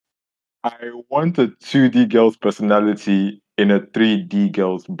I want a 2D girl's personality in a 3D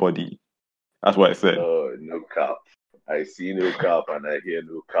girl's body. That's what I said. Oh, no cap. I see no cap and I hear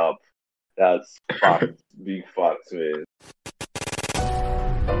no cap. That's fact. Big facts, man.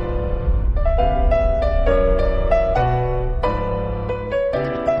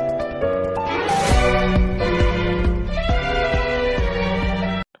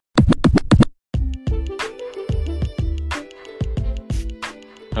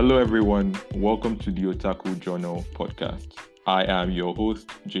 Hello, everyone. Welcome to the Otaku Journal podcast. I am your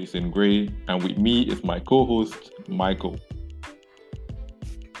host, Jason Gray, and with me is my co-host, Michael.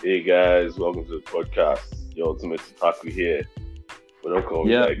 Hey guys, welcome to the podcast. Your ultimate otaku here. But don't call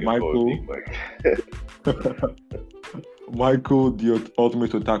me Mike, Michael. Big Mike. Michael, the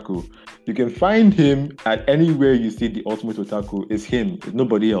ultimate otaku. You can find him at anywhere you see the ultimate otaku. It's him. It's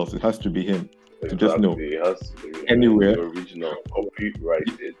nobody else. It has to be him. Exactly. Just know. It has to be Anywhere. the original,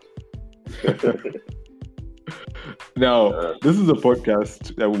 copyrighted. Now, this is a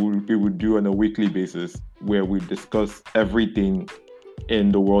podcast that we would do on a weekly basis where we discuss everything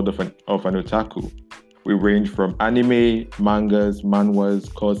in the world of an otaku. We range from anime, mangas, manhwas,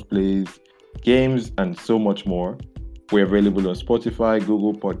 cosplays, games, and so much more. We're available on Spotify,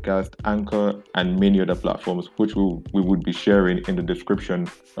 Google Podcast, Anchor, and many other platforms, which we would be sharing in the description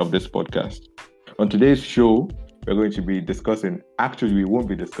of this podcast. On today's show, we're going to be discussing, actually we won't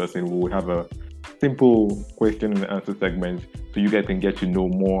be discussing, we will have a simple question and answer segment so you guys can get to know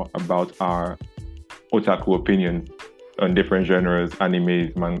more about our otaku opinions on different genres,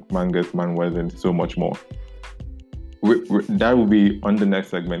 animes, mangas, manhwas, and so much more. That will be on the next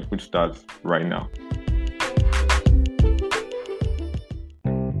segment, which starts right now.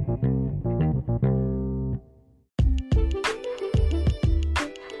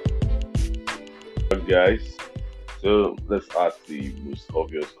 Guys, so let's ask the most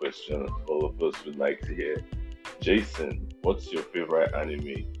obvious question all of us would like to hear. Jason, what's your favorite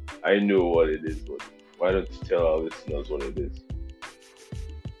anime? I know what it is, but why don't you tell our listeners what it is?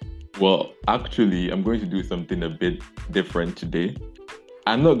 Well, actually, I'm going to do something a bit different today.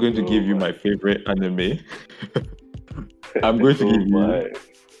 I'm not going to give you my favorite anime. I'm going to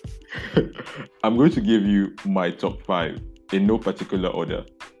give you my top 5 in no particular order.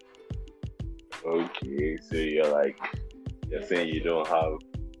 Okay, so you're saying you don't have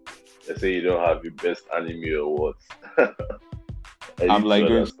your best anime or what? I'm like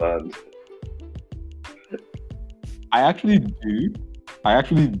understand. I actually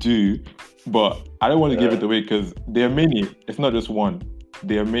do, but I don't want to give it away because there are many. It's not just one.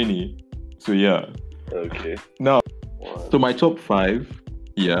 There are many. So yeah. Okay. Now, so my top 5,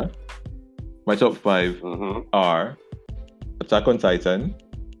 my top 5 are Attack on Titan,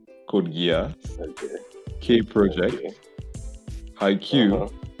 Code Geass, K Project,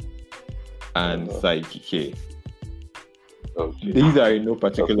 Haikyuu, and Saikike. Okay. These are in no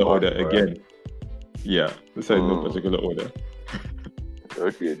particular order again. Yeah, these are in no particular order.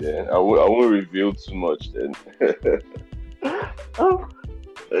 Okay then, I won't reveal too much then.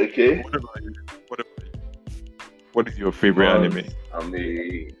 Okay. What is your favorite anime? I'm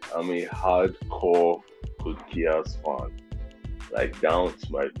a hardcore Code Geass fan. Like down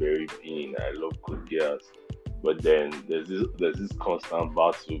to my very being, I love Code Geass. But then there's this constant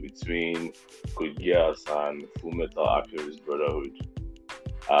battle between Code Geass and Fullmetal Alchemist Brotherhood.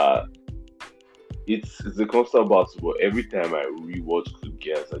 It's a constant battle, but every time I rewatch Code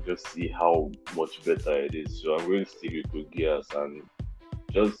Geass, I just see how much better it is. So I'm going to stick with Code Geass and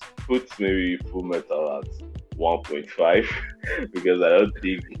just put maybe Fullmetal at 1.5 because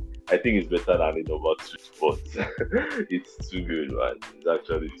I think it's better than the number 2 spot. It's too good, man. It's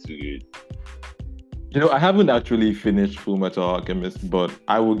actually too good. You know, I haven't actually finished Fullmetal Alchemist, but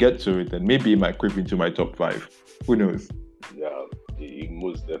I will get to it and maybe it might creep into my top 5. Who knows? Yeah, it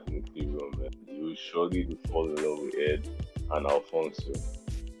most definitely will, man. You will surely fall in love with Ed and Alfonso.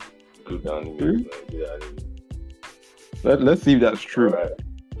 Good anime, man. Good anime. Let's see if that's true. Right.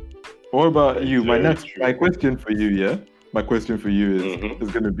 What about you? My question for you, My question for you is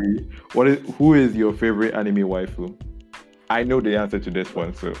going to be, who is your favorite anime waifu? I know the answer to this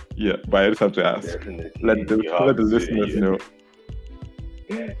one, so yeah, but I just have to ask. Definitely. Let the listeners know.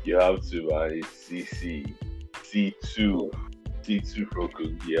 You have to, man. It's C2 from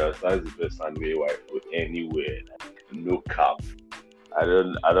Code Geass. That's the best anime waifu anywhere. Like, no cap. I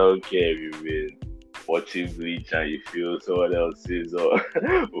don't care if you've been watching Bleach and you feel someone else is,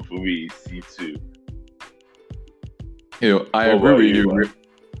 but for me, it's C2. I agree with you.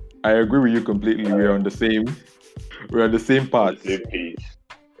 I agree with you completely. We're on the same part. The same page.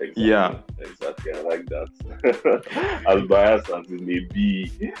 Exactly. Yeah. Exactly. I like that. As biased as it may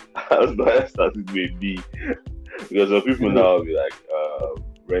be, as biased as it may be, because some people now will be like,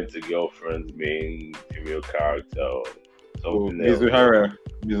 Rent a Girlfriend's main female character or something else.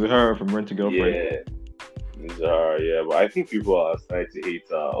 Mizuhara from Rent a Girlfriend. Yeah, Mizuhara, yeah. But I think people are starting to hate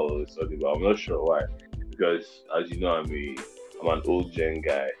her all of a sudden, but I'm not sure why. Because as you know, I'm an old gen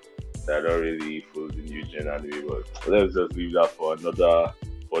guy. So I don't really follow the new gen anime, but let's just leave that for another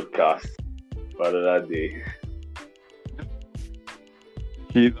podcast for another day.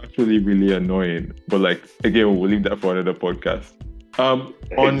 She's actually really annoying, but like again, we'll leave that for another podcast. On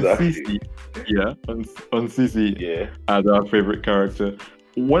Exactly. CC, yeah, on CC, Yeah. as our favorite character.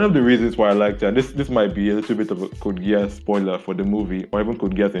 One of the reasons why I liked her, and this might be a little bit of a Code Geass spoiler for the movie, or even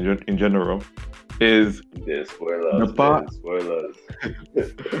Code Geass in general, is There's spoilers. the part There's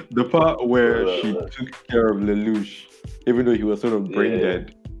spoilers. the part where she Spoilers. took care of Lelouch, even though he was sort of brain Yeah.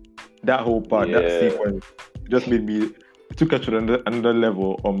 dead. That whole part, that Yeah. sequence, just made me. It took her to another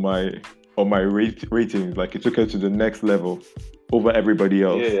level on my ratings. Like it took her to the next level over everybody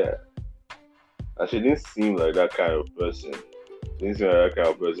else. Yeah. And she didn't seem like that kind of person. She didn't seem like that kind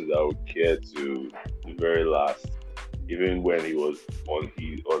of person that would care to the very last. Even when he was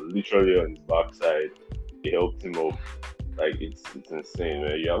literally on his backside, he helped him up. Like it's insane,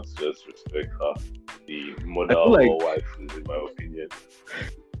 man. You have to just respect her. The mother of all waifus, in my opinion.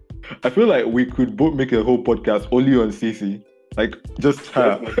 I feel like we could both make a whole podcast only on CC. Like just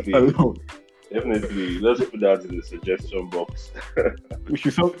her Definitely. alone. Definitely. Let's put that in the suggestion box. We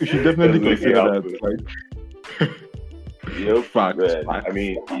should definitely Let's make it consider happen. that. Like Yep, Facts, man. facts. I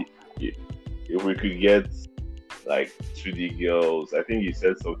mean, if we could get like 2D girls, I think you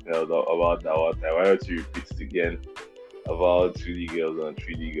said something about that one time. Why don't you repeat it again about 2D girls and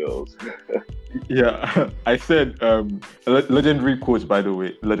 3D girls? yeah, I said legendary quote, by the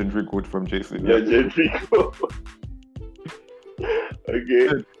way, legendary quote from Jason. Yeah. Legendary quote. Okay.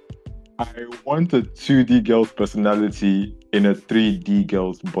 I want a 2D girl's personality in a 3D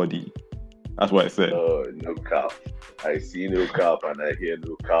girl's body. That's what I said. Oh, no cap. I see no cap and I hear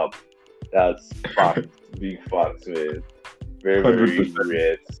no cap. That's fact. Big facts, man. Very, very 100%.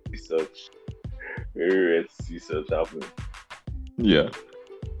 rare to see such. Very rare to see such happen. Yeah.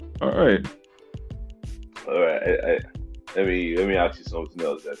 All right. All right. Let me ask you something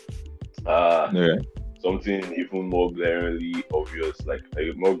else then. Yeah. Something even more glaringly obvious, like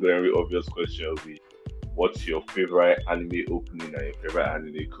a more glaringly obvious question will be, what's your favorite anime opening and your favorite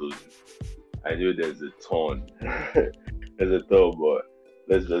anime closing? I know there's a ton. There's a ton, but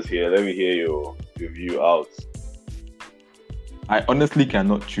let me hear your view out. I honestly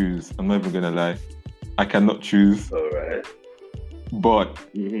cannot choose. I'm not even gonna lie. I cannot choose. All right. But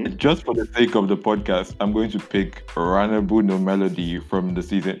just for the sake of the podcast, I'm going to pick Ranabu no Melody from the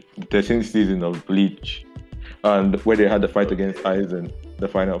 13th season of Bleach, and where they had the fight against Aizen, the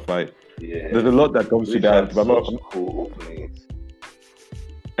final fight. Yeah. There's a lot that comes to that. But I'm not, cool openings.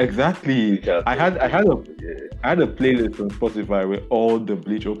 exactly. I had a playlist on Spotify with all the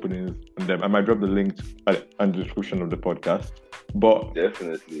Bleach openings on them. I might drop the link in the description of the podcast. But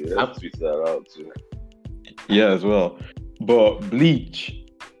Definitely. Let's tweet that out too. yeah, as well. But Bleach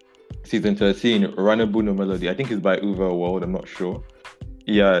season 13, Ranabu no Melody, I think it's by Uwe World, I'm not sure.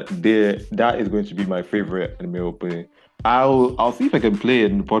 Yeah, that is going to be my favorite anime opening. I'll see if I can play it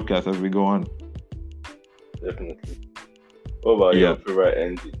in the podcast as we go on. Definitely. What about your favorite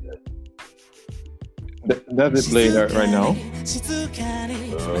ending then? That's it playing right now.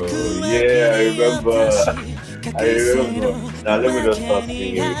 Oh yeah, I remember. Now let me just start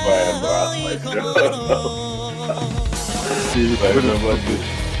singing before I embarrass myself. I remember this.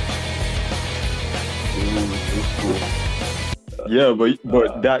 Yeah,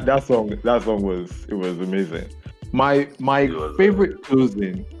 but that song was amazing. My favorite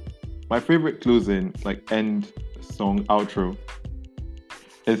closing like end song outro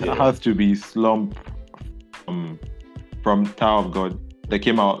has to be Slump from Tower of God that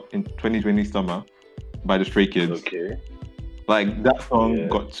came out in 2020 summer by the Stray Kids. Okay. Like that song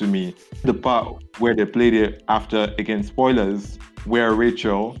got to me. The part where they played it after, again, spoilers, where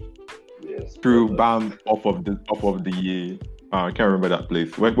Rachel threw Bam off of the I can't remember that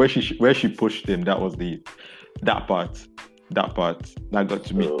place where she pushed him. That was that part that got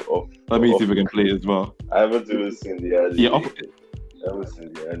to me. Let me see if we can play it as well. I haven't even seen the anime. Yeah, I haven't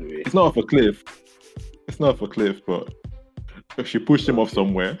seen the anime. It's not off a cliff. But she pushed him off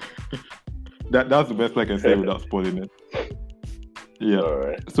somewhere. That's the best I can say without spoiling it. Yeah. All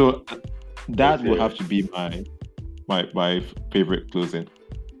right. So that will have to be my favorite closing.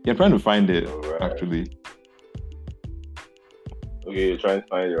 Yeah, I'm trying to find it actually. Okay, you're trying to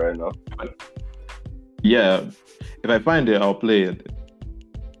find it right now. Yeah, if I find it, I'll play it.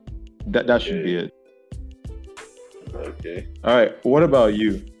 That should be it. Okay. All right. What about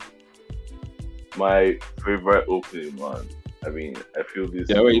you? My favorite opening, man. I mean, I feel this.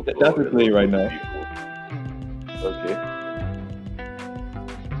 Yeah, wait. for That's a the play lot right of now. people. Okay.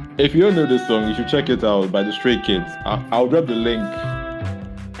 If you don't know this song, you should check it out by the Stray Kids. I'll drop the link.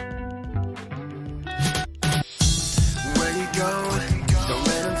 Where you going? Don't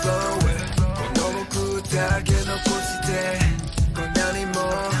let him flow. 너무 굳하게 넣고 싶대. 건강이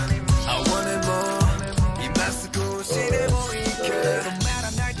more. I want it more. 이 마스크 시대 보이게.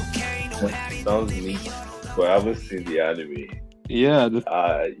 Sounds neat, but I haven't seen the anime. Yeah, You know,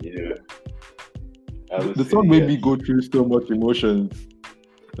 I haven't the seen song it made yet. me go through so much emotions.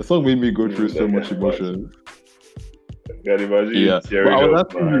 The song made me go through so I much can emotions. Can imagine you Yeah, but tearing I was up,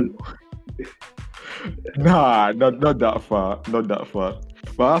 asking man. you. Nah, not that far. Not that far.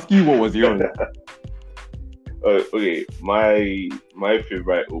 But I'll ask you what was yours. Okay, my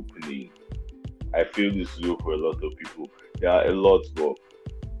favorite opening. I feel this is for a lot of people. There are a lot, but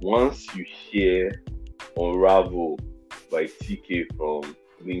once you hear Unravel by TK from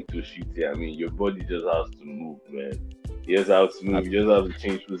Link to Shitty, I mean, your body just has to move, man. You just have to move. You just have to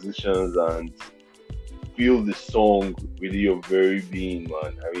change positions and feel the song with your very being,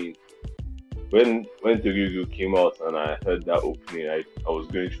 man. I mean, when Togyugu came out and I heard that opening, I was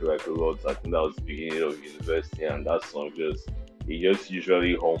going through like a lot. I think that was the beginning of university, and that song just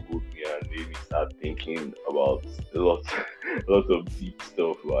usually humbled me and made me start thinking about a lot of deep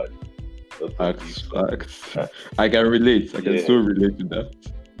stuff, man. Facts. I can relate. I can so relate to that.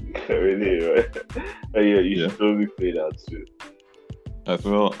 Really, right? But yeah, you Yeah. should totally play that too. As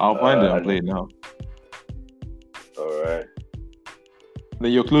well. I'll find it and play it now. Alright.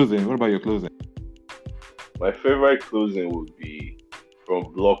 Then your closing. What about your closing? My favorite closing would be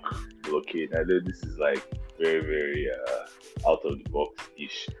from Blockade. I know this is like very, very out of the box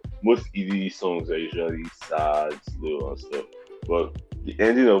ish. Most EDD songs are usually sad, slow, and stuff. But the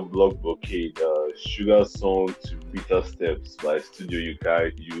ending of Blockade, Sugar Song to Bitter Steps by Studio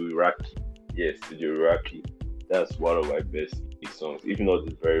Uraki. Yes, Studio Uraki. That's one of my best songs, if not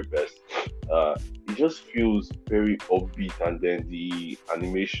the very best. It just feels very upbeat, and then the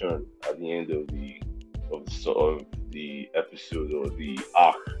animation at the end of the episode or the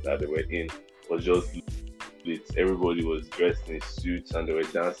arc that they were in was just lit. Everybody was dressed in suits and they were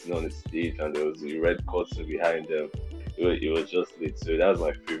dancing on the stage, and there was a red curtain behind them. It was just lit. So that's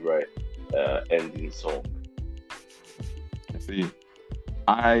my favorite ending song. I see.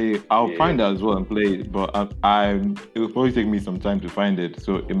 I'll find that as well and play it, but it will probably take me some time to find it,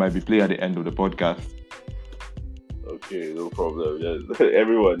 so it might be played at the end of the podcast. Okay, no problem. Yes.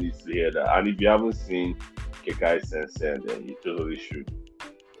 Everyone needs to hear that. And if you haven't seen Kekai Sensei, then you totally should.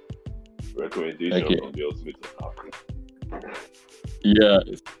 Recommendation from the Ultimate Otaku. Yeah,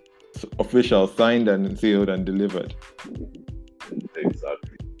 it's official, signed and sealed and delivered.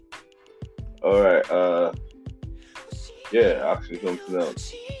 Exactly. Alright, actually something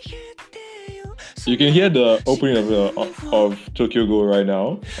else. You can hear the opening of Tokyo Go right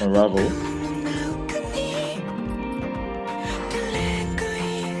now, Unravel.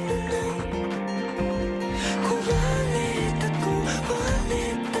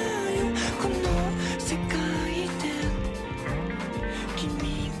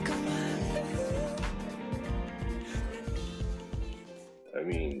 I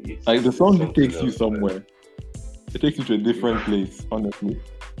mean, it's Like the song something takes you else, somewhere. man. It takes you to a different place, honestly.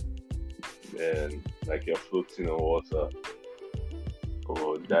 Man, like you're floating on water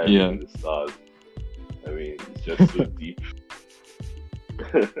or diving in the stars. I mean, it's just so deep.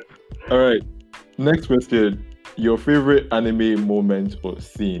 All right. Next question. Your favorite anime moment or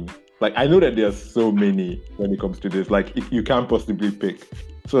scene? Like, I know that there's so many when it comes to this. Like, you can't possibly pick.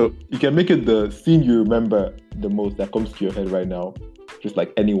 So you can make it the scene you remember the most that comes to your head right now. Just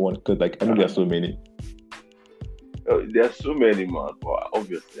like anyone, because like I know there's so many. There's so many, man. But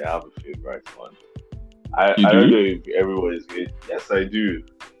obviously, I have a favorite one. I You don't do? know if everyone is good. Yes, I do.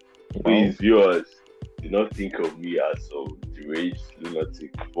 Wow. Please, viewers, do not think of me as some deranged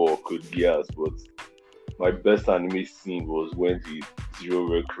lunatic for Code Geass, but my best anime scene was when the Zero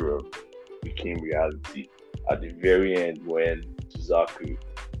Requiem became reality. At the very end, when Suzaku.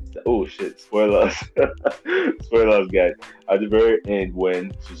 Oh shit! Spoilers! Spoilers, guys. At the very end,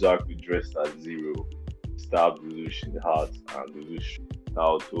 when Suzaku dressed as Zero, stabbed Lelouch in the heart, and Lelouch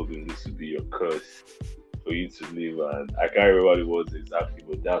now told him this would be your curse for you to live. And I can't remember what it was exactly,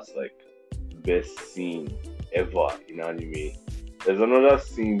 but that's like the best scene ever in anime. There's another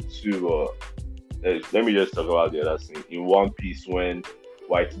scene too. Let me just talk about the other scene in One Piece when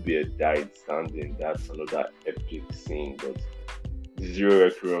Whitebeard died standing. That's another epic scene, but zero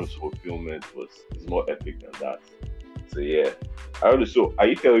recurrence fulfillment is more epic than that. So yeah, I don't know. So are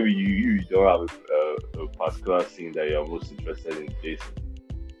you telling me you don't have a particular scene that you're most interested in, Jason?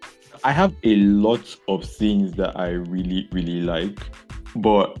 I have a lot of scenes that I really, really like,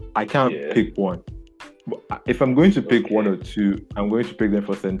 but I can't pick one. But if I'm going to pick one or two, I'm going to pick them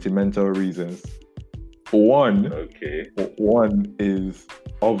for sentimental reasons. One is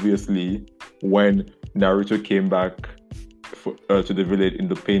obviously when Naruto came back to the village in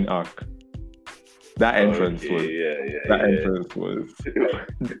the pain arc. That entrance was.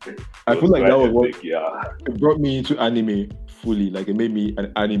 I feel like that was what it brought me into anime fully. Like it made me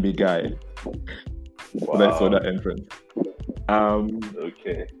an anime guy when I saw that entrance. And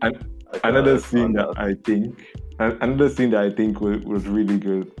another scene that I think was really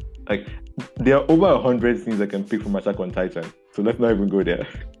good. Like there are over 100 scenes I can pick from Attack on Titan. So let's not even go there.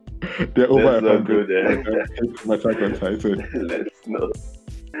 There are over 100 from Attack on Titan. Let's not.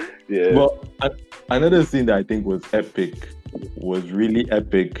 Yeah. But another scene that I think was really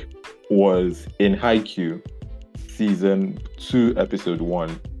epic, was in Haikyuu, season 2, episode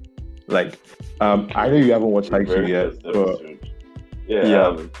 1. Like, I know you haven't watched Haikyuu yet, but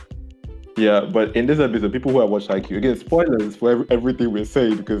yeah, but in this episode, people who have watched Haikyuu, again, spoilers for everything we're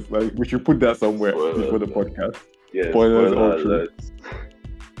saying, because like we should put that somewhere before the podcast. Yeah, spoilers all true.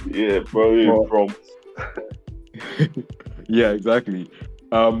 Yeah, probably prompt. Yeah, exactly.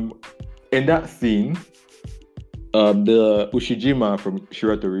 In that scene, the Ushijima from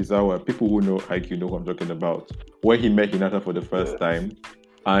Shira Torizawa, people who know Haikyuu know who I'm talking about, when he met Hinata for the first time,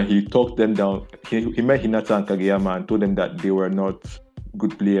 and he talked them down. He met Hinata and Kageyama and told them that they were not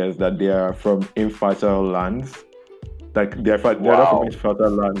good players, that they are from infertile lands. Like they're not from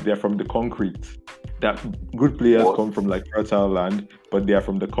infertile lands, they're from the concrete. That good players come from like fertile land, but they are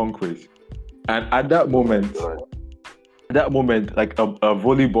from the concrete. And at that moment, like a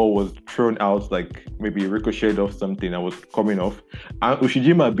volleyball was thrown out, like maybe ricocheted off something and was coming off. And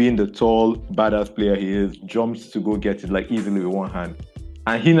Ushijima, being the tall, badass player he is, jumps to go get it like easily with one hand.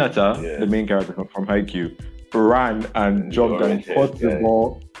 And Hinata, the main character from Haikyuu, ran and jumped and caught the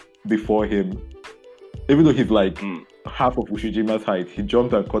ball before him. Even though he's like half of Ushijima's height, he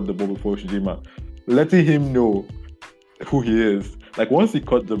jumped and caught the ball before Ushijima, letting him know who he is. Like once he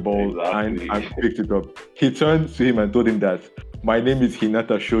caught the ball and picked it up, he turned to him and told him that my name is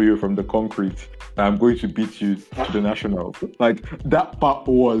Hinata Shoyo from the concrete. And I'm going to beat you to the nationals. Like that part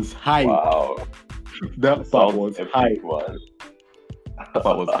was high. Wow. That part was high. That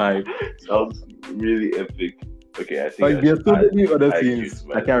part was high. Sounds really epic. Okay, I think like there's so many other things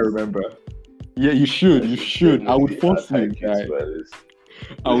I can't remember. Yeah, you should. I would force you, guy.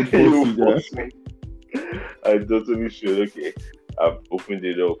 I would force you, guy. I totally should. Okay, I've opened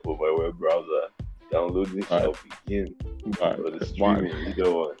it up for my web browser. Downloading shall begin. For the streaming,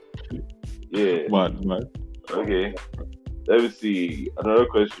 either one. Yeah. Man. Okay. Let me see. Another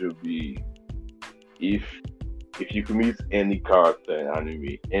question would be, if you could meet any character in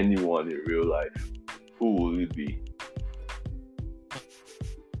anime, anyone in real life, who will it be?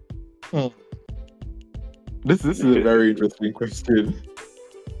 This is a very interesting question.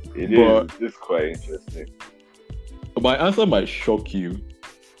 It's quite interesting. My answer might shock you.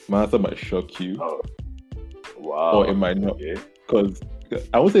 Oh. Wow. Or it might not. Because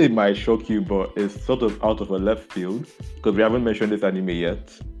I would say it might shock you, but it's sort of out of a left field, because we haven't mentioned this anime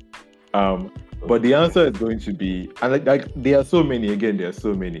yet. But the answer is going to be, and like there are so many.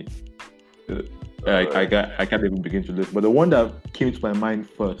 I can't even begin to list. But the one that came to my mind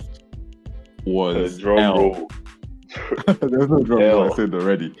first was drum L. roll. There's no drum roll. I said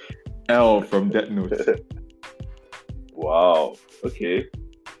already. L from Death Note. Wow. Okay.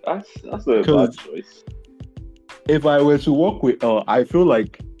 That's not a bad choice. If I were to work with L, I feel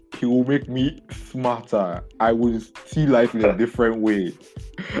like he will make me smarter. I will see life in a different way.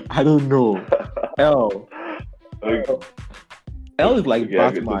 I don't know. L is like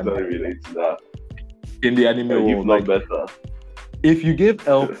Batman in the anime world. Like, better. If you gave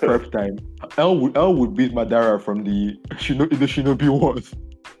L prep time, L would beat Madara from the Shinobi Wars.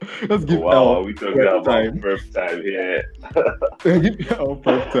 Let's give L we talking about prep time here. Give L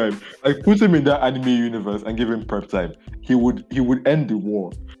prep time. Like put him in that anime universe and give him prep time. He would end the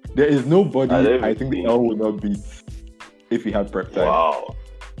war. There is nobody I think the L would not beat if he had prep time. Wow.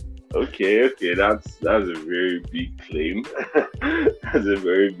 Okay, that's a very big claim. That's a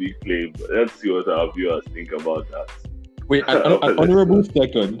very big claim. But let's see what our viewers think about that. Wait, an honorable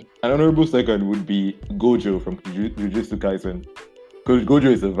second would be Gojo from Jujutsu Kaisen. Because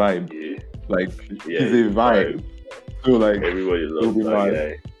Gojo is a vibe. Yeah. Like he's a vibe. So like everybody loves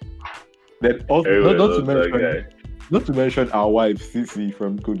that guy. Then also not to mention not to mention our wife Cece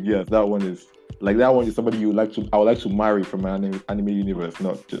from Code Geass. That one is somebody you like to. I would like to marry from an anime universe,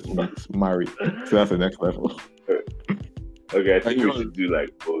 not just meet, marry. So that's the next level. Okay, I think we should do like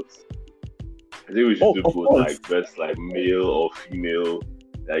both. I think we should do both, course. like best like male or female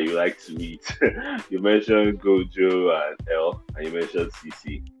that you like to meet. You mentioned Gojo and L, and you mentioned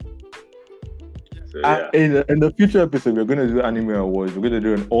CC. So yeah. In the future episode, we're going to do anime awards. We're going to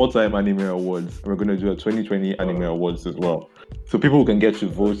do an all-time anime awards. And we're going to do a 2020 anime awards as well. So people can get to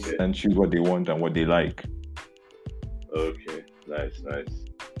vote and choose what they want and what they like. Okay, nice.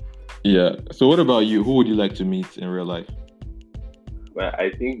 Yeah. So what about you? Who would you like to meet in real life? Well,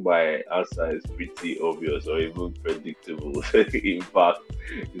 I think my answer is pretty obvious or even predictable. In fact,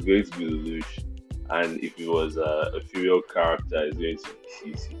 it's going to be Lelouch. And if it was a female character, it's going to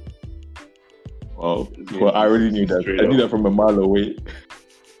be CC. Wow. Well, I already knew that. I knew that from a mile away.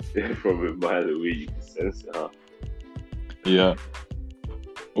 From a mile away, you can sense it, huh? Yeah.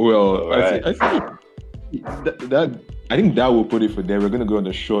 Well, right. I think that will put it for there. We're going to go on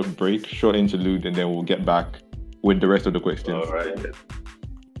a short interlude, and then we'll get back with the rest of the questions. All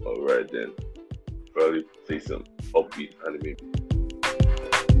right then. Probably play some upbeat anime.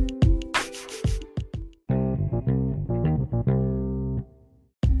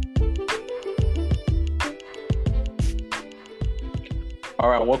 All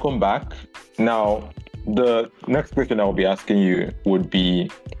right, welcome back. Now, the next question I will be asking you would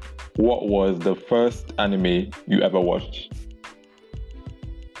be, what was the first anime you ever watched?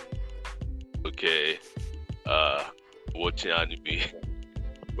 Okay. Watching anime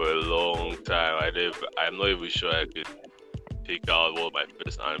for a long time. I'm not even sure I could pick out what my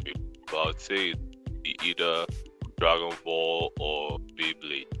first anime, but I would say it'd be either Dragon Ball or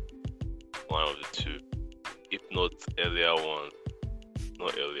Beyblade. One of the two. If not earlier one.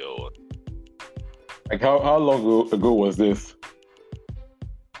 Like how long ago was this?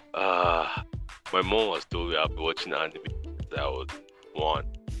 My mom was told me I've been watching anime since I was 1.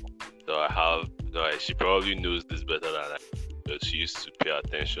 So she probably knows this better than I, because she used to pay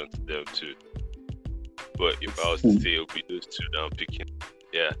attention to them too. But if I was to say, it would be those two that I'm picking.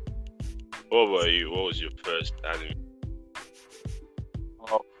 Yeah. What about you? What was your first anime?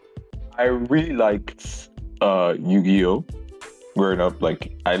 I really liked Yu-Gi-Oh! Growing up.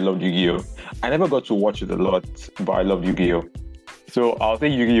 Like, I loved Yu-Gi-Oh! I never got to watch it a lot, but I loved Yu-Gi-Oh! So I'll say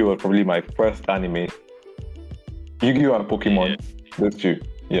Yu-Gi-Oh! Was probably my first anime. Yu-Gi-Oh! And Pokemon. Yeah. Those two.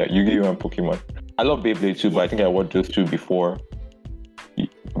 Yeah, Yu-Gi-Oh! And Pokemon. I love Beyblade too, but I think I watched those two before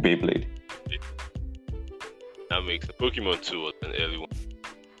Beyblade. That makes sense. Pokemon 2 was an early one.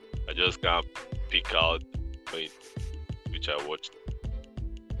 I just can't pick out which I watched.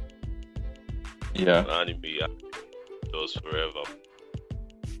 Yeah. Anime, those forever.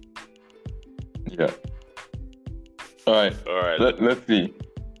 Yeah. All right. Let's see.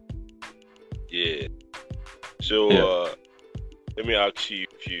 Yeah. So, let me ask you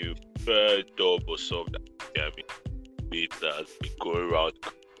if you prefer dub or sub that beat that has been going around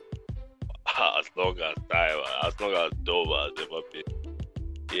as long as dub has ever been.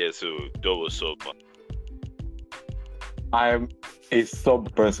 Yeah, so dub or sub, man. I'm a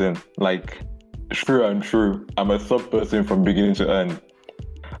sub person, like true and true. I'm a sub person from beginning to end.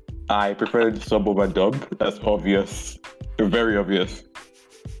 I prefer sub over dub. That's obvious. Very obvious.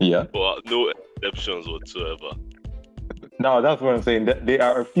 Yeah. But no exceptions whatsoever. No, that's what I'm saying. There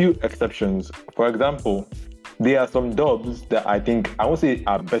are a few exceptions. For example, there are some dubs that I think, I won't say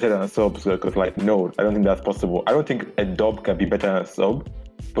are better than a sub, because no, I don't think that's possible. I don't think a dub can be better than a sub,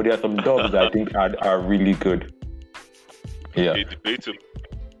 but there are some dubs that I think are really good. Yeah. Okay,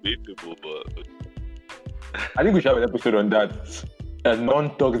 debatable, but I think we should have an episode on that. A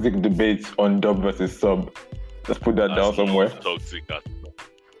non-toxic debate on dub versus sub. Let's put that down somewhere. Toxic.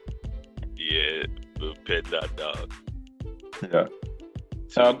 Yeah, we'll pen that down. Yeah.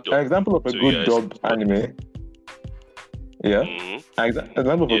 An example of a good dub anime. Yeah. Mm-hmm. An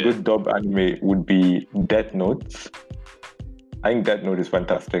example of a good dub anime would be Death Note. I think Death Note is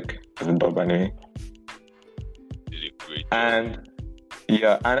fantastic as a dub anime. Great. And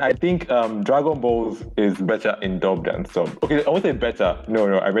I think Dragon Balls is better in dub than sub. Okay, I won't say better.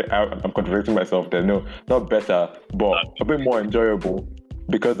 No, I'm contradicting myself there. No, not better, but a bit more enjoyable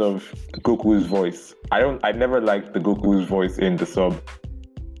because of Goku's voice. I never liked the Goku's voice in the sub.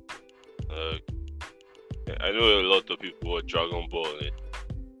 I know a lot of people watch Dragon Ball in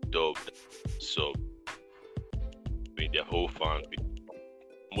dub sub. I mean, their whole fan,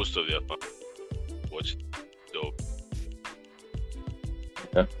 most of their fans watch dub.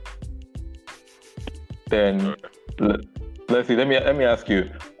 Yeah. Then let's see. Let me ask you,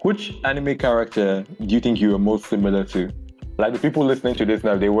 Which anime character do you think you are most similar to? Like the people listening to this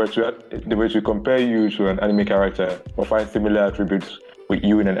now, they were to compare you to an anime character or find similar attributes with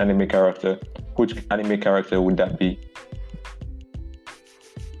you in an anime character. Which anime character would that be?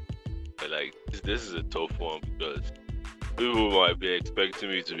 Like this is a tough one because people might be expecting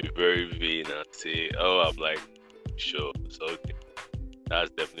me to be very vain and say, "Oh, I'm like sure." So okay,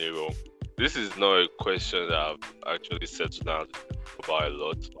 that's definitely wrong. This is not a question that I've actually settled down to think about a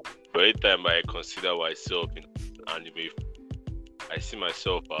lot. But anytime I consider myself in anime, I see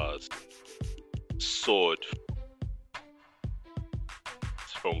myself as Sword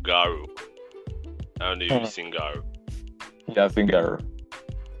from Garu. I don't know if you've seen Garu. Yeah, Zingaro.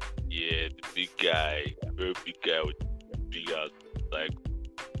 Yeah, the big guy, very big guy with big ass, like,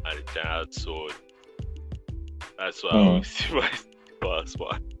 and a giant sword. That's why I always see myself as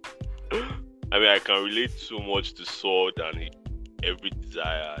one. I mean, I can relate so much to Sword and every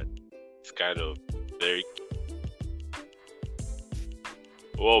desire. It's kind of very.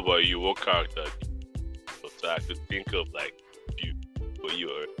 What about you? What character? So I could think of like few for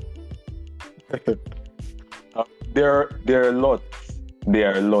you. There are a lot.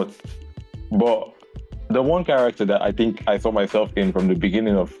 There are a lot. But the one character that I think I saw myself in from the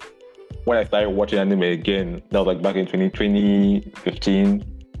beginning of when I started watching anime again, that was like back in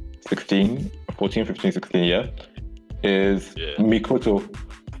 2015, 16, 14, 15, 16, yeah, is Mikoto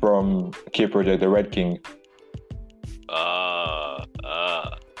from K Project, the Red King.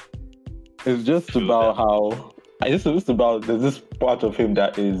 It's just about how it's just about there's this part of him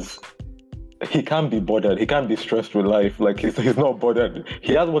that is he can't be bothered. He can't be stressed with life. Like he's not bothered.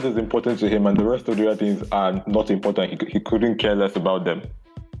 He has what is important to him, and the rest of the other things are not important. He couldn't care less about them.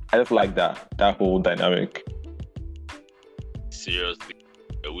 I just like that whole dynamic. Seriously,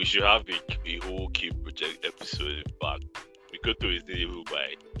 we should have a whole K Project episode. In fact, Mikoto is not even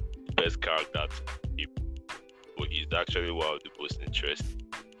my best character, but he's actually one of the most interesting.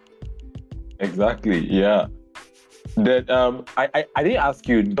 Exactly. Yeah. That I didn't ask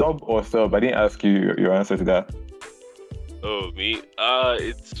you dub or sub. I didn't ask you your answer to that. Oh me?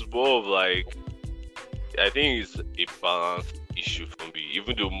 It's more of like I think it's a balance issue for me.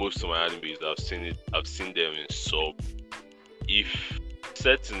 Even though most of my animes I've seen them in sub. If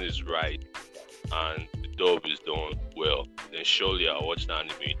setting is right and the dub is done well, then surely I'll watch the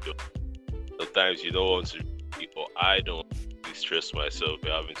anime in dub. Sometimes you don't want to read, or I don't stress myself by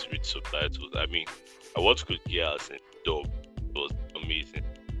having to read subtitles. I mean, I watched Good Geass and dub. It was amazing.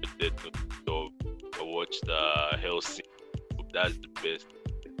 But dub. I watched Hellsing. That's the best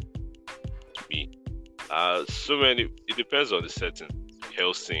to me. So many. It depends on the setting.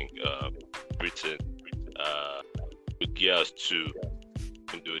 Hellsing, Britain, Good Geass 2.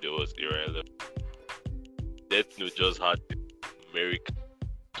 Even though there was irrelevant. Death Note just had the American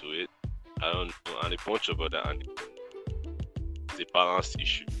to it. I don't know, and a bunch of other anime. It's a balance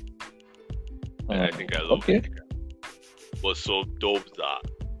issue. And I think I love it. But some dubs are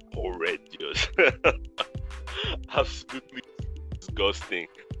horrendous. Absolutely disgusting.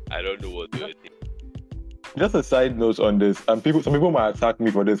 I don't know what they're doing. Just a side note on this, and some people might attack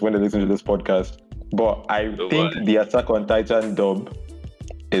me for this when they listen to this podcast, but I think the Attack on Titan dub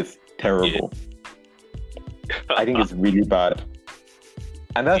is terrible. Yeah. I think it's really bad.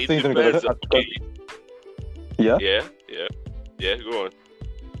 And that's saying something because yeah, go on.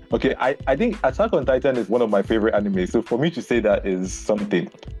 Okay, I think Attack on Titan is one of my favorite animes. So for me to say that is something.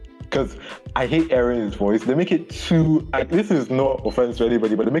 Because I hate Eren's voice. They make it too... this is no offense to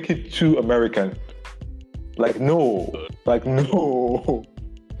anybody, but they make it too American. Like, no.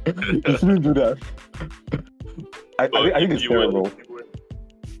 You shouldn't do that. I think it's terrible.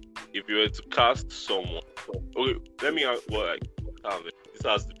 If you were to cast someone... Okay, let me... this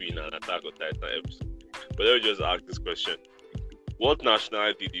has to be in an Attack on Titan episode. But let me just ask this question. What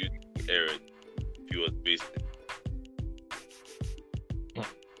nationality do you think Eren, if he was based in?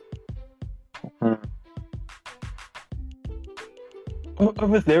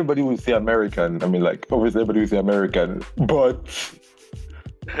 Obviously, everybody would say American. I mean, like, obviously, everybody would say American. But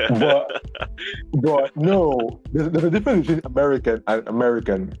no, there's a difference between American and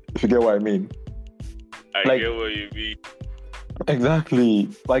American, if you get what I mean. I get what you mean. Exactly.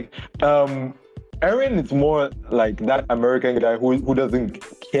 Like, Eren is more like that American guy who doesn't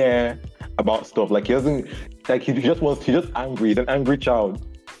care about stuff. Like he doesn't, like he's just angry. He's an angry child,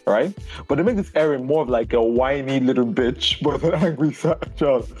 right? But they make this Eren more of like a whiny little bitch, but an angry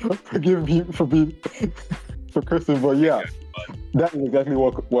child. Forgive me for cursing, but yeah, that is exactly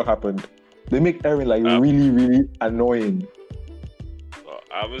what happened. They make Eren like really, really annoying.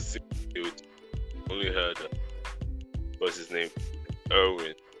 I haven't seen it. Only heard what's his name,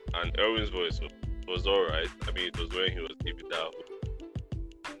 Erwin. and Erwin's voice was alright. I mean, it was when he was giving that,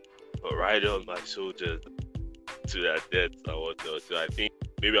 but ride on my soldiers to their deaths and whatnot. So I think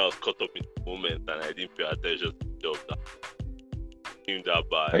maybe I was caught up in the moment and I didn't pay attention to the job that seemed that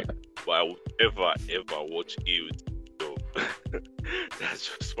bad. But I would ever watch it. So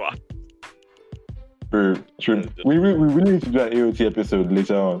that's just why. True. We really need to do an AOT episode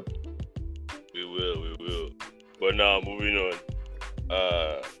later on. We will. But now moving on.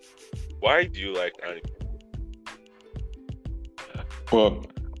 Why do you like anime? Well,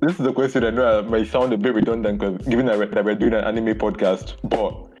 this is a question I know might sound a bit redundant because given that we're doing an anime podcast,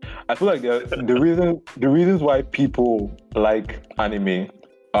 but I feel like the reasons why people like anime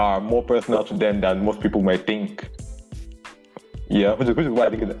are more personal to them than most people might think. Yeah, which is why I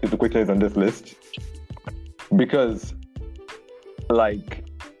think the question is on this list. Because, like,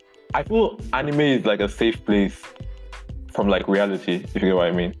 I feel anime is like a safe place from like reality, if you get what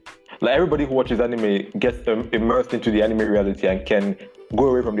I mean. Like everybody who watches anime gets immersed into the anime reality and can go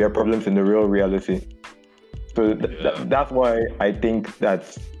away from their problems in the real reality. So that's why I think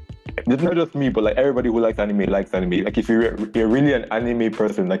that's it's not just me, but like everybody who likes anime likes anime. Like if you're really an anime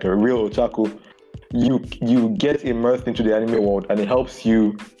person, like a real otaku, you get immersed into the anime world and it helps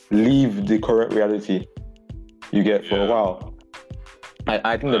you leave the current reality you get for a while.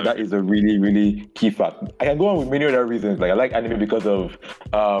 I think that is a really, really key fact. I can go on with many other reasons. Like I like anime because of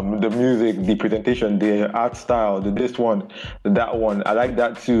the music, the presentation, the art style, this one, that one. I like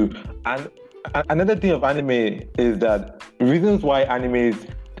that too. And another thing of anime is that reasons why animes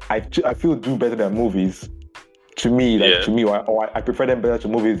I feel do better than movies. To me, or I prefer them better to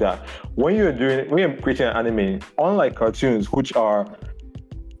movies. That when you're creating an anime, unlike cartoons, which are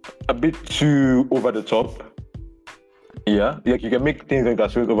a bit too over the top. Yeah, like you can make things like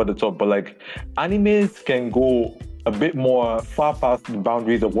cartoons over the top, but like animes can go a bit more far past the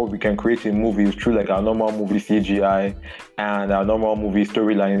boundaries of what we can create in movies through like our normal movie CGI and our normal movie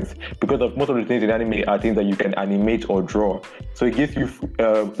storylines, because of most of the things in anime are things that you can animate or draw. So it gives you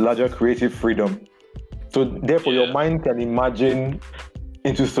larger creative freedom. So therefore, your mind can imagine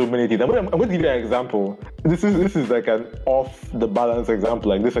into so many things. I'm going to give you an example. This is like an off the balance example.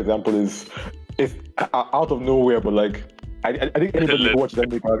 Like this example is out of nowhere, but like I think anybody who watches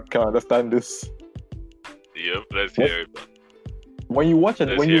anime can understand this. Yep, let's hear it. When you watch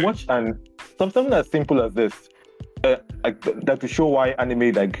and something as simple as this, like that to show why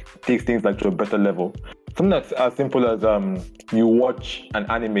anime like takes things like to a better level. Something that's as simple as you watch an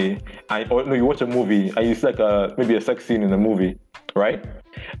anime or you watch a movie and you see like maybe a sex scene in the movie, right?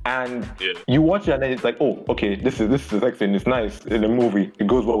 And you watch it and then it's like, oh, okay, this is a sex scene. It's nice in the movie. It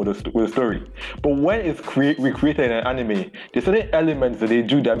goes well with the story. But when it's recreated in an anime, there's certain elements that they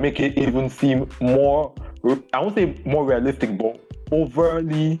do that make it even seem more, I won't say more realistic, but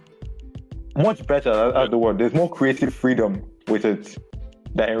overly much better. That's the word. There's more creative freedom with it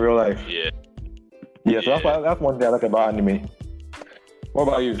than in real life. So that's one thing I like about anime. What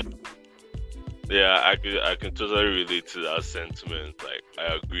about you? Yeah, I can totally relate to that sentiment. Like,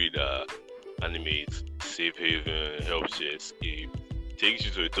 I agree that anime is safe haven, helps you escape, takes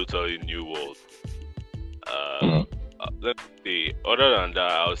you to a totally new world. Let's say, other than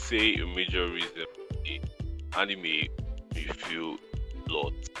that, I'll say a major reason anime you feel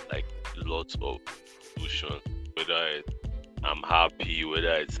lots of emotion, whether it's I'm happy,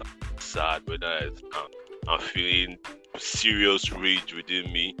 whether it's sad, whether it's I'm feeling serious rage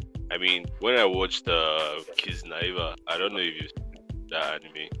within me. I mean, when I watched Kiss Naiva, I don't know if you've seen that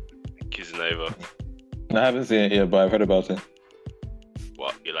anime, Kiss Naiva. I haven't seen it yet, but I've heard about it.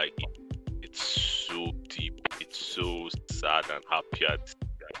 Wow, it's so deep, it's so sad and happy.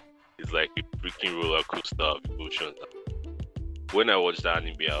 It's like a freaking roller coaster of emotions. When I watched the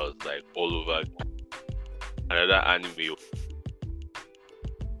anime, I was like all over. Another anime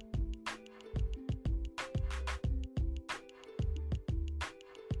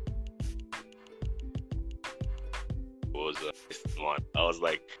was one. I was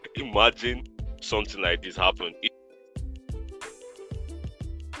like, imagine something like this happen. It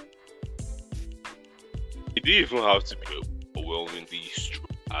didn't even have to be overwhelmingly strong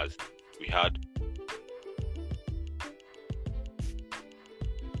as we had.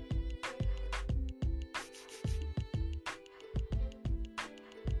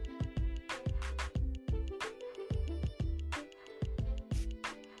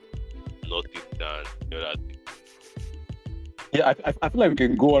 Nothing done, that. Yeah, I feel like we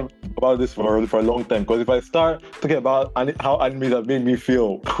can go on about this for a long time, because if I start talking about how animes have made me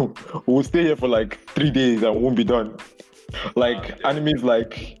feel, we'll stay here for like 3 days and won't be done. Like animes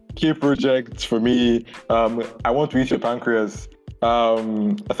like K Project for me, I Want to Eat Your Pancreas.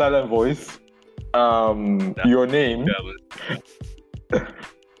 A silent voice. Your name.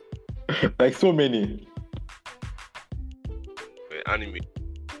 Like so many. Anime.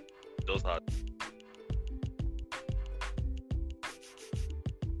 Those are.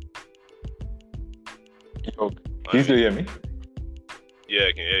 Yo, can you still hear me? Yeah,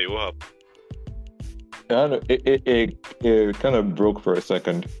 I can hear you. What happened? I don't know. It kind of broke for a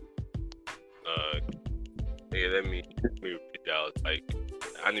second. Hey, let me repeat that. Like,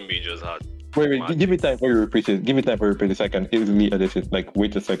 anime just had. Wait, give me time for you to repeat it. Give me time for you to repeat it so I can easily edit it. Like,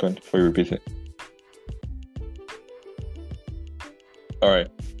 wait a second before you repeat it. Alright.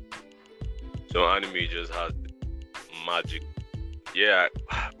 So anime just has magic. Yeah,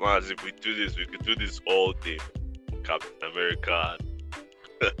 man, if we do this, we could do this all day. Captain America and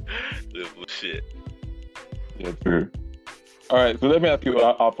the bullshit. Yeah, true. Alright, so let me ask you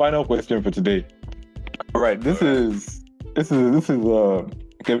our final question for today. Alright, this is it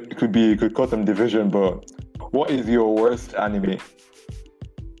could cause some division, but what is your worst anime?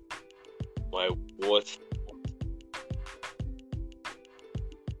 My worst.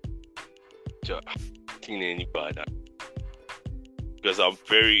 I think any bad. Because I'm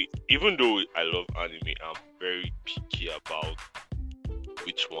very, even though I love anime, I'm very picky about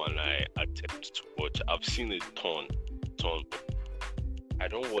which one I attempt to watch. I've seen a ton, but I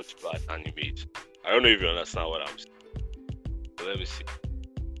don't watch bad animes. I don't know if you understand what I'm saying. But let me see.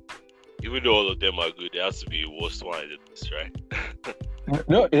 Even though all of them are good, there has to be a worst one in this, right?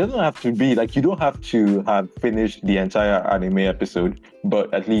 No, it doesn't have to be. Like, you don't have to have finished the entire anime episode,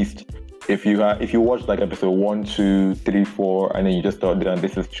 but at least if you watched like episode 1, 2, 3, 4, and then you just thought, "Damn,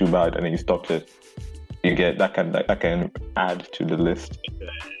 this is too bad," and then you stopped it, you get that can add to the list.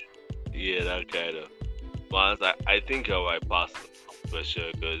 Yeah, that kind of. But I think I might pass for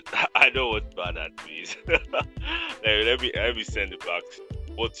sure because I know what's bad at me. let me send it back.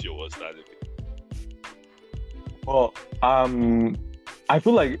 What's your worst anime? Well, I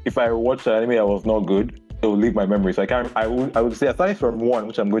feel like if I watched an anime that was not good, it will leave my memory. So I would say, aside from one,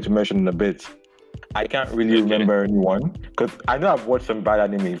 which I'm going to mention in a bit, I can't really remember anyone, because I know I've watched some bad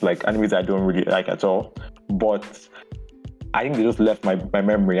animes, like animes I don't really like at all, but I think they just left my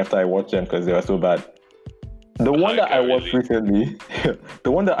memory after I watched them because they were so bad. The one that I watched recently,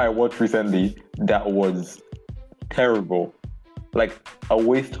 that was terrible, like a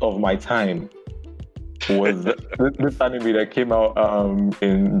waste of my time, was this anime that came out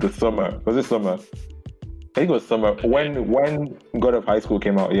in the summer. Was it summer? I think it was summer when God of High School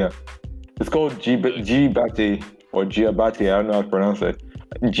came out. Yeah, it's called G-Bate or Giabate. I don't know how to pronounce it.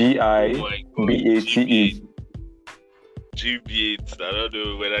 G-I-B-A-T-E. GB8. I don't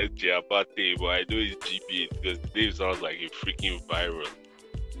know whether it's Giabate, but I know it's GB8 because the name sounds like a freaking virus.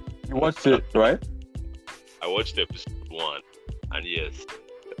 You watched it, right? I watched episode 1, and yes.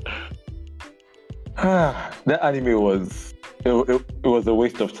 That anime was it was a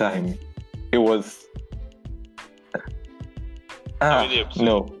waste of time. It was. How many episodes?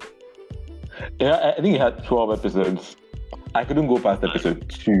 No. Yeah, I think it had 12 episodes. I couldn't go past episode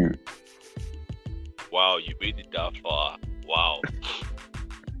 2. Wow, you made it that far. Wow.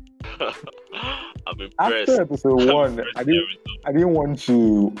 I'm impressed. After episode 1, I didn't want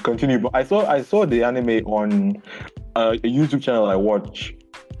to continue, but I saw the anime on a YouTube channel I watch,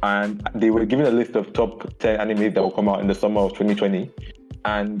 and they were giving a list of top 10 animes that will come out in the summer of 2020,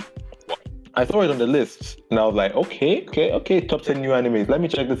 and I saw it on the list, and I was like, okay, top 10 new animes. Let me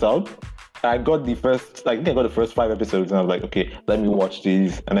check this out. I got the first 5 episodes, and I was like, okay, let me watch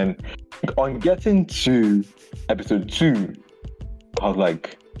these. And then on getting to episode 2, I was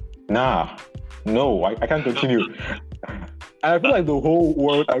like, nah, no, I can't continue. And I feel like the whole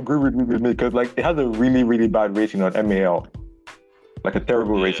world agreed with me because like it has a really, really bad rating on MAL, like a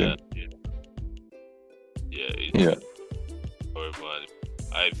terrible rating. Yeah.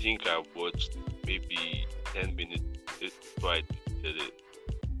 I think I watched maybe 10 minutes before I did it.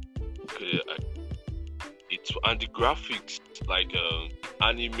 It's and the graphics, like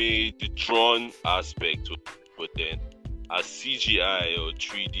anime, the drawn aspect, but then as CGI or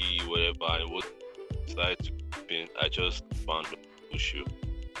 3D, whatever, I was decided to paint. I just found the issue.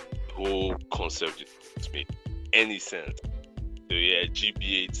 The whole concept doesn't make any sense. So yeah,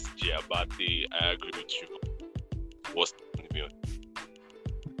 GB8, Giabate, I agree with you. What's the anime?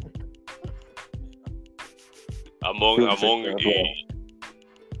 Among a whole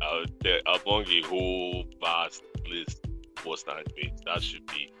vast list, what's that anime? That's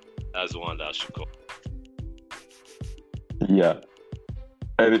the one that should come. Yeah.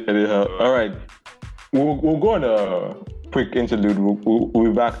 Anyhow, all right. We'll go on a quick interlude. We'll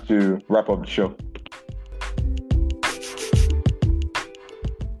be back to wrap up the show.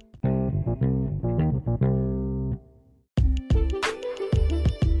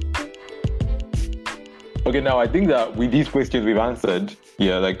 Okay, now I think that with these questions we've answered,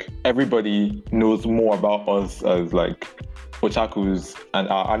 yeah, like everybody knows more about us as like otakus and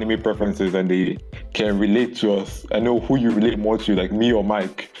our anime preferences, and they can relate to us. I know who you relate more to, like me or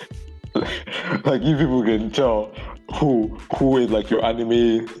Mike. Like you people can tell who is like your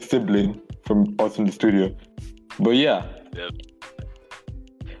anime sibling from us in the studio. But yeah. Yep.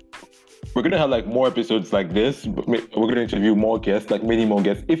 We're gonna have like more episodes like this. We're gonna interview more guests, like many more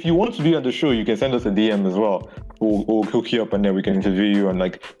guests. If you want to be on the show, you can send us a DM as well. We'll hook you up, and then we can interview you on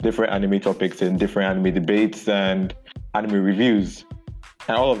like different anime topics and different anime debates and anime reviews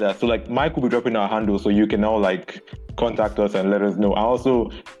and all of that. So like Mike will be dropping our handle, so you can now like contact us and let us know. I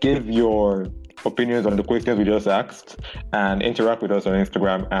also give your opinions on the questions we just asked and interact with us on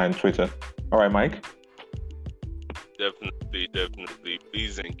Instagram and Twitter. All right, Mike. Definitely.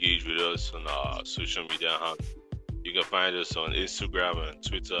 Please engage with us on our social media handle. You can find us on Instagram and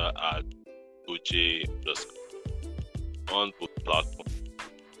Twitter at OJ on both platforms.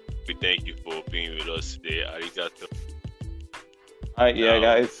 We thank you for being with us today. Arigato. All right, yeah,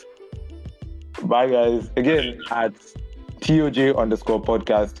 guys. Bye, guys. Again, at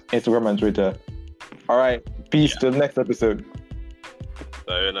TOJ_podcast, Instagram and Twitter. All right, peace till next episode.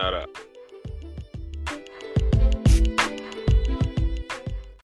 Sayonara.